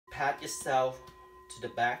pat yourself to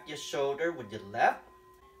the back of your shoulder with your left.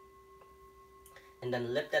 And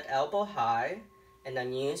then lift that elbow high. And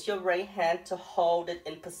then use your right hand to hold it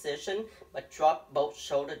in position, but drop both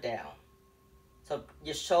shoulders down. So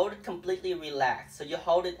your shoulder completely relaxed. So you're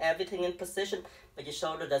holding everything in position, but your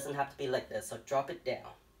shoulder doesn't have to be like this. So drop it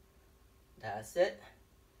down. That's it.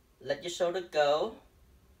 Let your shoulder go.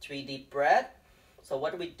 3 deep breaths. So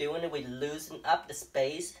what are we doing? We loosen up the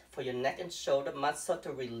space for your neck and shoulder muscle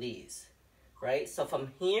to release. Right? So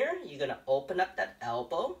from here, you're going to open up that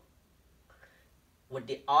elbow. With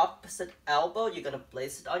the opposite elbow, you're going to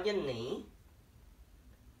place it on your knee.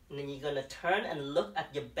 And then you're going to turn and look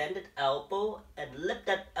at your bended elbow and lift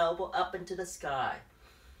that elbow up into the sky.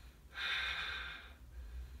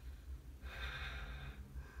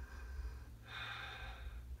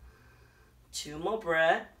 Two more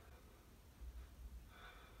breaths.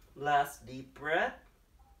 Last deep breath.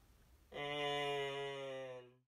 And